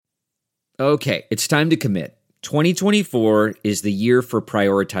Okay, it's time to commit. 2024 is the year for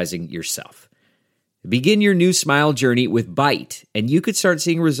prioritizing yourself. Begin your new smile journey with Byte, and you could start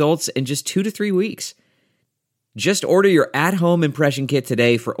seeing results in just 2 to 3 weeks. Just order your at-home impression kit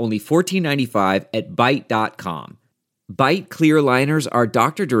today for only $14.95 at Byte.com. Byte clear aligners are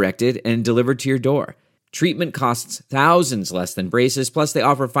doctor-directed and delivered to your door. Treatment costs thousands less than braces, plus they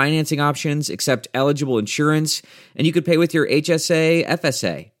offer financing options, accept eligible insurance, and you could pay with your HSA,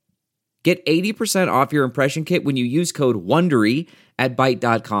 FSA. Get 80% off your impression kit when you use code WONDERY at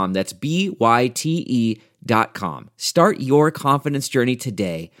Byte.com. That's BYTE.com. Start your confidence journey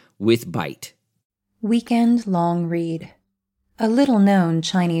today with Byte. Weekend Long Read. A little-known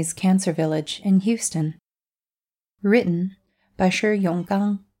Chinese cancer village in Houston. Written by Shi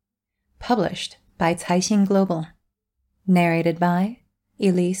Yonggang. Published by Caixin Global. Narrated by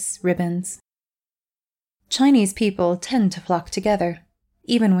Elise Ribbons. Chinese people tend to flock together,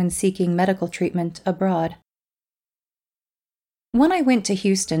 even when seeking medical treatment abroad. When I went to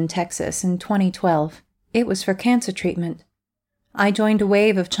Houston, Texas in 2012, it was for cancer treatment. I joined a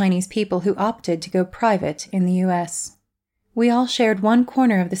wave of Chinese people who opted to go private in the U.S. We all shared one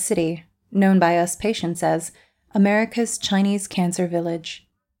corner of the city, known by us patients as America's Chinese Cancer Village.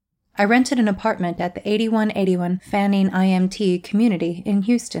 I rented an apartment at the 8181 Fanning IMT community in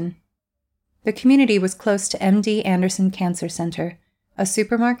Houston. The community was close to MD Anderson Cancer Center, a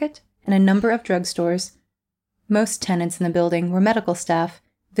supermarket, and a number of drugstores. Most tenants in the building were medical staff,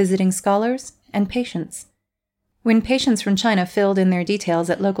 visiting scholars, and patients. When patients from China filled in their details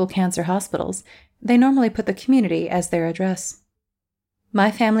at local cancer hospitals, they normally put the community as their address. My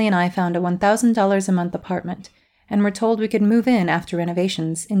family and I found a $1,000 a month apartment, and were told we could move in after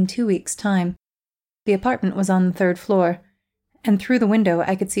renovations in 2 weeks' time. The apartment was on the 3rd floor, and through the window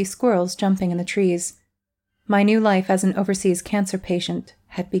I could see squirrels jumping in the trees. My new life as an overseas cancer patient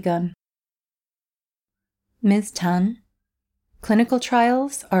had begun. Ms. Tan, clinical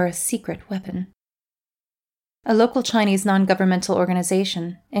trials are a secret weapon. A local Chinese non-governmental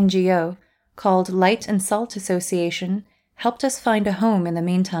organization, NGO, called Light and Salt Association, helped us find a home in the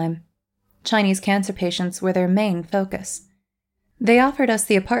meantime. Chinese cancer patients were their main focus. They offered us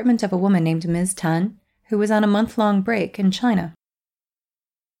the apartment of a woman named Ms. Tan, who was on a month-long break in China.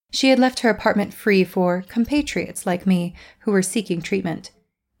 She had left her apartment free for compatriots like me who were seeking treatment.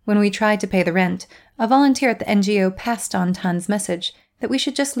 When we tried to pay the rent, a volunteer at the NGO passed on Tan's message that we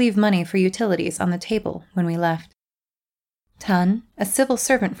should just leave money for utilities on the table when we left. Tan, a civil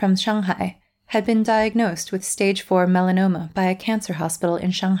servant from Shanghai, had been diagnosed with stage 4 melanoma by a cancer hospital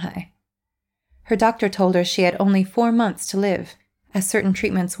in Shanghai. Her doctor told her she had only 4 months to live, as certain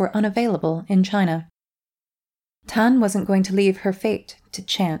treatments were unavailable in China. Tan wasn't going to leave her fate to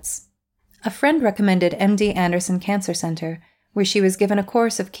chance. A friend recommended MD Anderson Cancer Center, where she was given a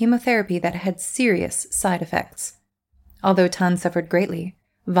course of chemotherapy that had serious side effects. Although Tan suffered greatly,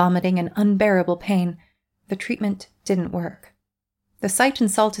 vomiting and unbearable pain, the treatment didn't work. The Light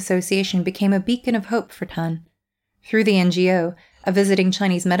and Salt Association became a beacon of hope for Tan. Through the NGO, a visiting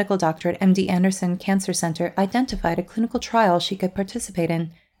Chinese medical doctor at MD Anderson Cancer Center identified a clinical trial she could participate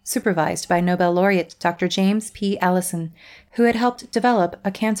in, supervised by Nobel laureate Dr. James P. Allison, who had helped develop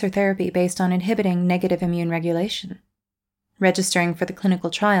a cancer therapy based on inhibiting negative immune regulation. Registering for the clinical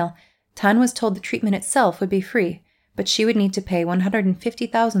trial, Tan was told the treatment itself would be free, but she would need to pay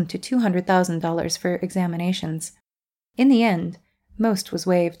 $150,000 to $200,000 for examinations. In the end, most was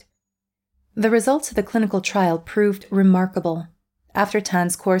waived. The results of the clinical trial proved remarkable. After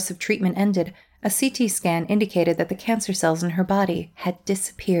Tan's course of treatment ended, a CT scan indicated that the cancer cells in her body had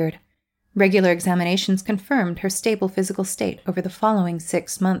disappeared. Regular examinations confirmed her stable physical state over the following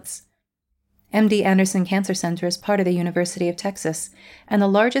 6 months. MD Anderson Cancer Center is part of the University of Texas and the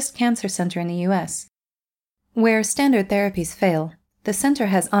largest cancer center in the U.S. Where standard therapies fail, the center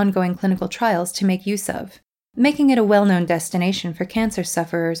has ongoing clinical trials to make use of, making it a well-known destination for cancer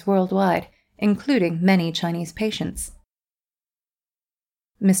sufferers worldwide, including many Chinese patients.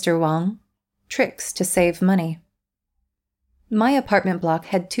 Mr. Wang, tricks to save money. My apartment block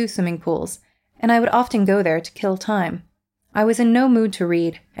had 2 swimming pools, and I would often go there to kill time. I was in no mood to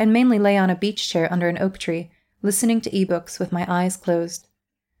read, and mainly lay on a beach chair under an oak tree, listening to ebooks with my eyes closed.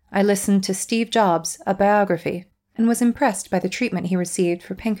 I listened to Steve Jobs, a biography, and was impressed by the treatment he received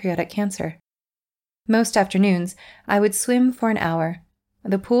for pancreatic cancer. Most afternoons, I would swim for an hour.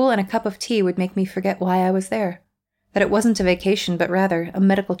 The pool and a cup of tea would make me forget why I was there, that it wasn't a vacation but rather a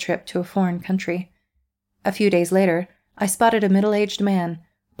medical trip to a foreign country. A few days later, I spotted a middle-aged man,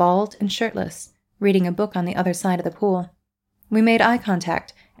 bald and shirtless, reading a book on the other side of the pool. We made eye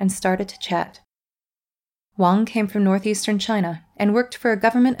contact and started to chat. Wang came from northeastern China and worked for a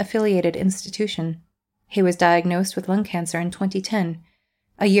government-affiliated institution. He was diagnosed with lung cancer in 2010.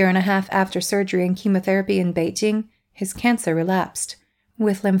 A year and a half after surgery and chemotherapy in Beijing, his cancer relapsed,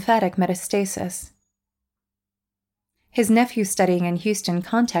 with lymphatic metastasis. His nephew studying in Houston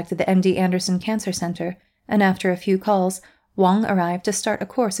contacted the MD Anderson Cancer Center, and after a few calls, Wang arrived to start a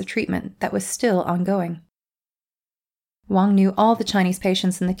course of treatment that was still ongoing. Wang knew all the Chinese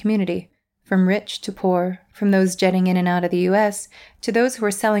patients in the community, from rich to poor, from those jetting in and out of the U.S. to those who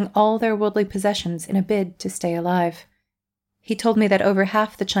were selling all their worldly possessions in a bid to stay alive. He told me that over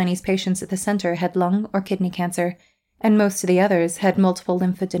half the Chinese patients at the center had lung or kidney cancer, and most of the others had multiple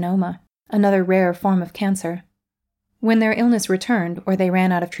lymphadenoma, another rare form of cancer. When their illness returned or they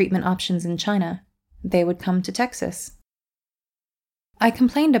ran out of treatment options in China, they would come to Texas. I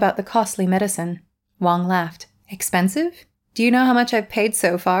complained about the costly medicine. Wang laughed. Expensive? Do you know how much I've paid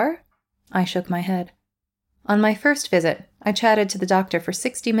so far? I shook my head. On my first visit, I chatted to the doctor for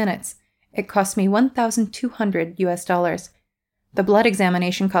 60 minutes. It cost me $1,200. The blood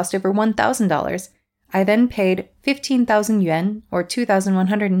examination cost over $1,000. I then paid 15,000 yuan, or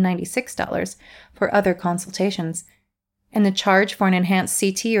 $2,196, for other consultations. And the charge for an enhanced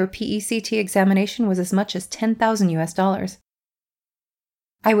CT or PECT examination was as much as $10,000.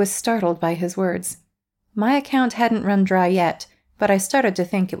 I was startled by his words. My account hadn't run dry yet, but I started to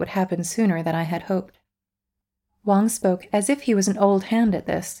think it would happen sooner than I had hoped. Wang spoke as if he was an old hand at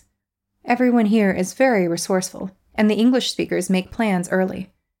this. Everyone here is very resourceful, and the English speakers make plans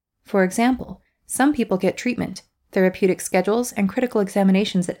early. For example, some people get treatment, therapeutic schedules, and critical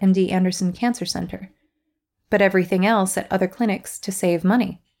examinations at MD Anderson Cancer Center. But everything else at other clinics to save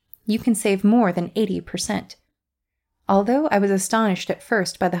money. You can save more than 80%. Although I was astonished at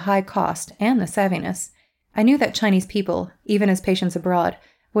first by the high cost and the savviness, I knew that Chinese people, even as patients abroad,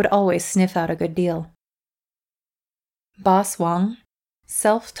 would always sniff out a good deal. Boss Wang,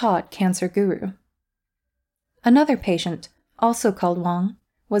 self-taught cancer guru. Another patient, also called Wang,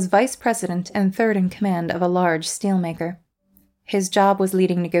 was vice president and third in command of a large steelmaker. His job was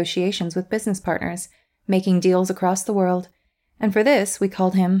leading negotiations with business partners, making deals across the world, and for this we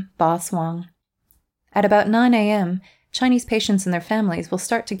called him Boss Wang. At about 9 a.m., Chinese patients and their families will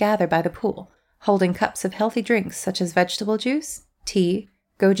start to gather by the pool, holding cups of healthy drinks such as vegetable juice, tea,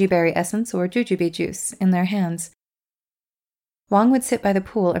 goji berry essence, or jujube juice in their hands. Wang would sit by the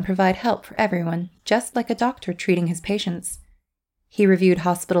pool and provide help for everyone, just like a doctor treating his patients. He reviewed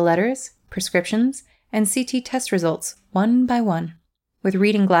hospital letters, prescriptions, and CT test results one by one. With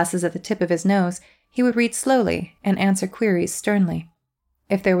reading glasses at the tip of his nose, he would read slowly and answer queries sternly.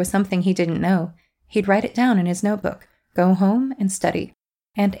 If there was something he didn't know, he'd write it down in his notebook, go home and study,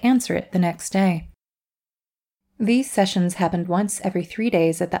 and answer it the next day. These sessions happened once every 3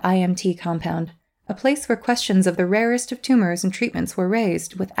 days at the IMT compound, a place where questions of the rarest of tumors and treatments were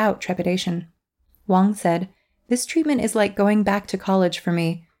raised without trepidation. Wang said, "This treatment is like going back to college for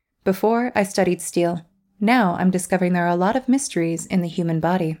me. Before, I studied steel. Now I'm discovering there are a lot of mysteries in the human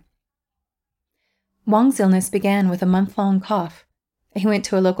body." Wang's illness began with a month-long cough. He went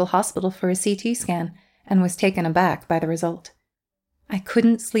to a local hospital for a CT scan and was taken aback by the result. "I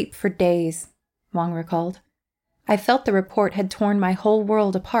couldn't sleep for days," Wang recalled. "I felt the report had torn my whole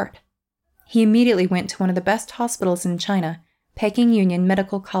world apart." He immediately went to one of the best hospitals in China, Peking Union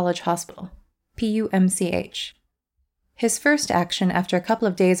Medical College Hospital, PUMCH. His first action after a couple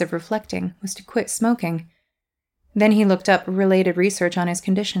of days of reflecting was to quit smoking. Then he looked up related research on his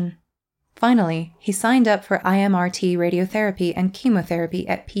condition. Finally, he signed up for IMRT radiotherapy and chemotherapy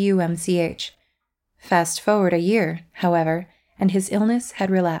at PUMCH. Fast forward a year, however, and his illness had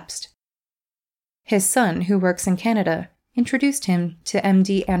relapsed. His son, who works in Canada, introduced him to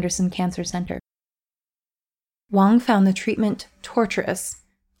MD Anderson Cancer Center. Wang found the treatment torturous,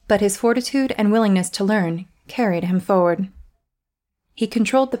 but his fortitude and willingness to learn carried him forward. He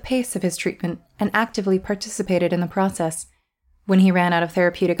controlled the pace of his treatment and actively participated in the process. When he ran out of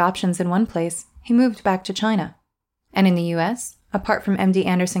therapeutic options in one place, he moved back to China. And in the U.S., apart from MD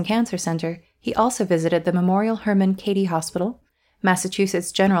Anderson Cancer Center, he also visited the Memorial Hermann Katy Hospital,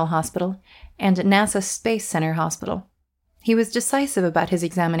 Massachusetts General Hospital, and NASA Space Center Hospital. He was decisive about his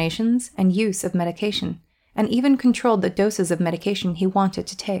examinations and use of medication, and even controlled the doses of medication he wanted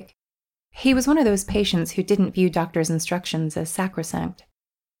to take. He was one of those patients who didn't view doctors' instructions as sacrosanct.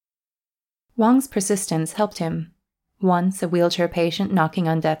 Wang's persistence helped him, once a wheelchair patient knocking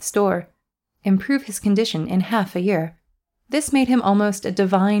on death's door, improve his condition in half a year. This made him almost a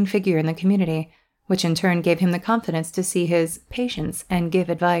divine figure in the community, which in turn gave him the confidence to see his patients and give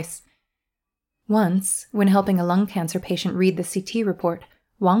advice. Once, when helping a lung cancer patient read the CT report,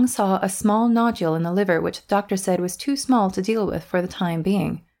 Wang saw a small nodule in the liver which the doctor said was too small to deal with for the time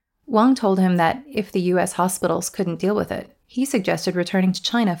being. Wang told him that if the U.S. hospitals couldn't deal with it, he suggested returning to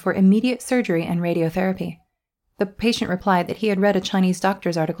China for immediate surgery and radiotherapy. The patient replied that he had read a Chinese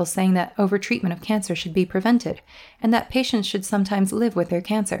doctor's article saying that overtreatment of cancer should be prevented, and that patients should sometimes live with their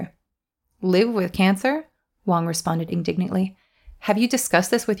cancer. "Live with cancer?" Wang responded indignantly. "Have you discussed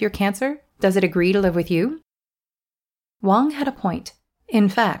this with your cancer? Does it agree to live with you?" Wang had a point. In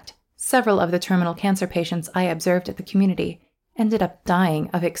fact, several of the terminal cancer patients I observed at the community ended up dying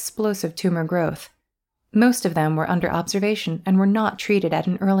of explosive tumor growth. Most of them were under observation and were not treated at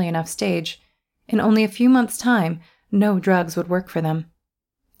an early enough stage. In only a few months' time, no drugs would work for them.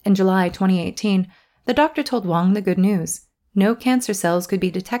 In July 2018, the doctor told Wang the good news. No cancer cells could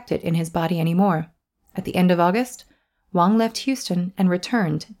be detected in his body anymore. At the end of August, Wang left Houston and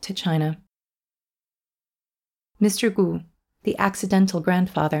returned to China. Mr. Gu, the accidental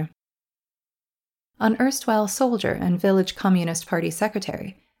grandfather. An erstwhile soldier and village Communist Party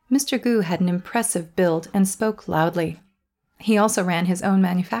secretary, Mr. Gu had an impressive build and spoke loudly. He also ran his own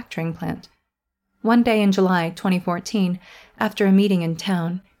manufacturing plant. One day in July 2014, after a meeting in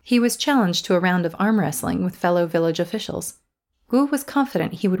town, he was challenged to a round of arm wrestling with fellow village officials. Gu was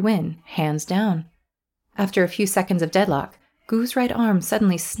confident he would win, hands down. After a few seconds of deadlock, Gu's right arm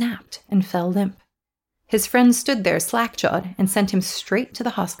suddenly snapped and fell limp. His friend stood there slack-jawed and sent him straight to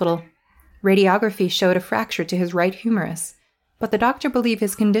the hospital. Radiography showed a fracture to his right humerus, but the doctor believed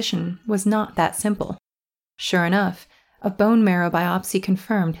his condition was not that simple. Sure enough, a bone marrow biopsy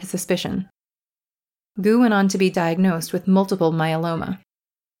confirmed his suspicion. Gu went on to be diagnosed with multiple myeloma.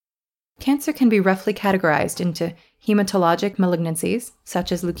 Cancer can be roughly categorized into hematologic malignancies,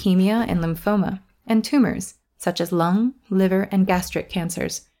 such as leukemia and lymphoma, and tumors, such as lung, liver, and gastric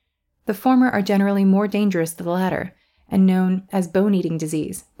cancers. The former are generally more dangerous than the latter, and known as bone-eating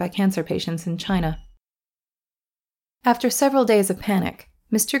disease by cancer patients in China. After several days of panic,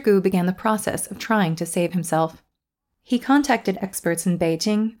 Mr. Gu began the process of trying to save himself. He contacted experts in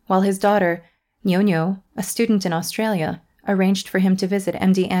Beijing, while his daughter, Nyo, a student in Australia, arranged for him to visit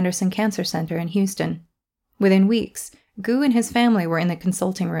MD Anderson Cancer Center in Houston. Within weeks, Gu and his family were in the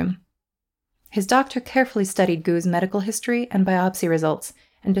consulting room. His doctor carefully studied Gu's medical history and biopsy results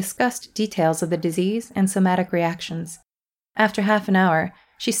and discussed details of the disease and somatic reactions. After half an hour,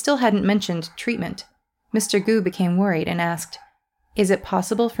 she still hadn't mentioned treatment. Mr. Gu became worried and asked, "Is it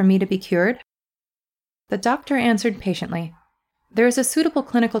possible for me to be cured?" The doctor answered patiently, "There is a suitable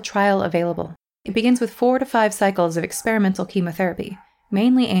clinical trial available. It begins with 4 to 5 cycles of experimental chemotherapy,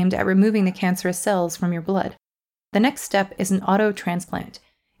 mainly aimed at removing the cancerous cells from your blood. The next step is an auto transplant.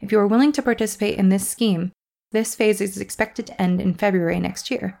 If you are willing to participate in this scheme, this phase is expected to end in February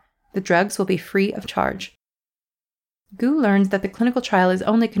next year. The drugs will be free of charge." Gu learned that the clinical trial is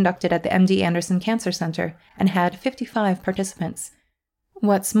only conducted at the MD Anderson Cancer Center and had 55 participants.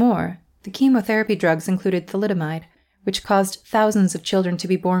 What's more, the chemotherapy drugs included thalidomide, which caused thousands of children to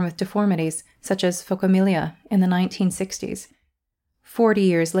be born with deformities, such as phocomelia, in the 1960s. 40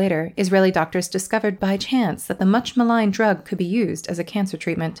 years later, Israeli doctors discovered by chance that the much-maligned drug could be used as a cancer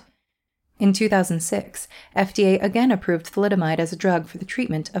treatment. In 2006, FDA again approved thalidomide as a drug for the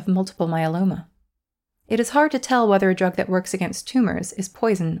treatment of multiple myeloma. It is hard to tell whether a drug that works against tumors is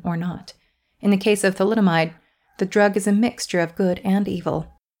poison or not. In the case of thalidomide, the drug is a mixture of good and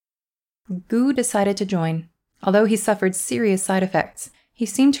evil. Gu decided to join. Although he suffered serious side effects, he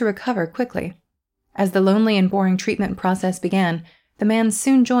seemed to recover quickly. As the lonely and boring treatment process began, the man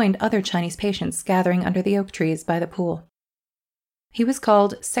soon joined other Chinese patients gathering under the oak trees by the pool. He was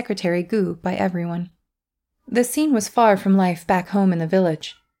called Secretary Gu by everyone. The scene was far from life back home in the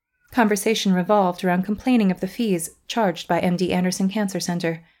village. Conversation revolved around complaining of the fees charged by MD Anderson Cancer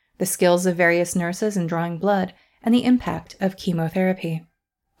Center, the skills of various nurses in drawing blood, and the impact of chemotherapy.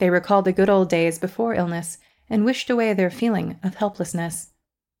 They recalled the good old days before illness and wished away their feeling of helplessness.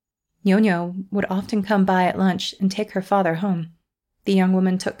 Nyo would often come by at lunch and take her father home. The young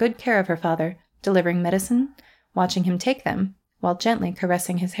woman took good care of her father, delivering medicine, watching him take them, while gently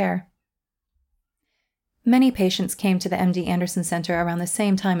caressing his hair. Many patients came to the MD Anderson Center around the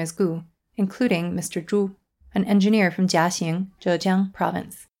same time as Gu, including Mr. Zhu, an engineer from Caixin, Zhejiang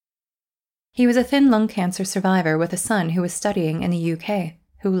province. He was a thin lung cancer survivor with a son who was studying in the UK,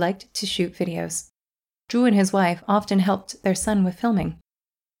 who liked to shoot videos. Zhu and his wife often helped their son with filming.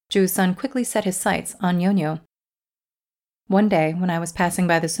 Zhu's son quickly set his sights on Nyo. One day, when I was passing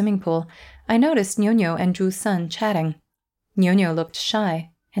by the swimming pool, I noticed Nyo and Zhu's son chatting. Nyo looked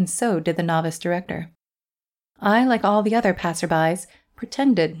shy, and so did the novice director. I, like all the other passerbys,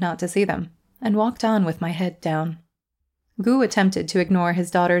 pretended not to see them, and walked on with my head down. Gu attempted to ignore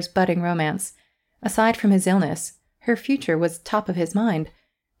his daughter's budding romance. Aside from his illness, her future was top of his mind,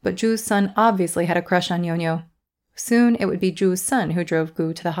 but Zhu's son obviously had a crush on Yo-Yo. Soon it would be Zhu's son who drove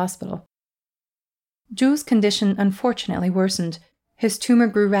Gu to the hospital. Zhu's condition unfortunately worsened. His tumor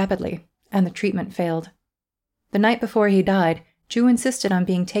grew rapidly, and the treatment failed. The night before he died, Zhu insisted on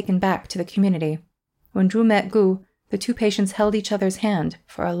being taken back to the community. When Zhu met Gu, the two patients held each other's hand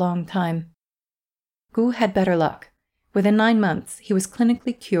for a long time. Gu had better luck. Within 9 months, he was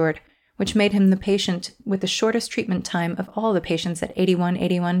clinically cured, which made him the patient with the shortest treatment time of all the patients at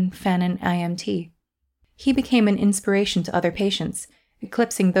 8181 Fannin IMT. He became an inspiration to other patients,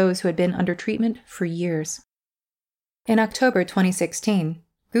 eclipsing those who had been under treatment for years. In October 2016,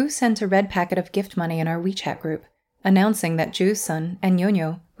 Gu sent a red packet of gift money in our WeChat group, announcing that Zhu's son and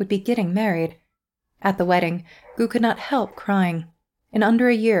Yo-Yo would be getting married. At the wedding, Gu could not help crying. In under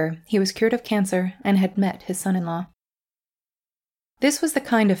a year, he was cured of cancer and had met his son-in-law. This was the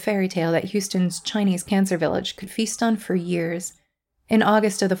kind of fairy tale that Houston's Chinese cancer village could feast on for years. In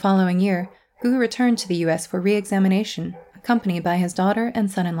August of the following year, Gu returned to the U.S. for re-examination, accompanied by his daughter and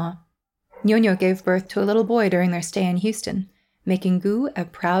son-in-law. Yo-Yo gave birth to a little boy during their stay in Houston, making Gu a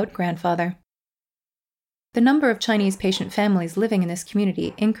proud grandfather. The number of Chinese patient families living in this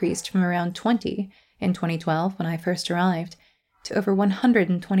community increased from around 20 in 2012, when I first arrived, to over 100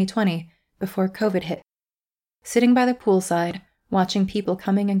 in 2020, before COVID hit. Sitting by the poolside, watching people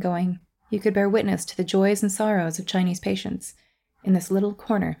coming and going, you could bear witness to the joys and sorrows of Chinese patients in this little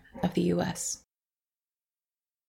corner of the U.S.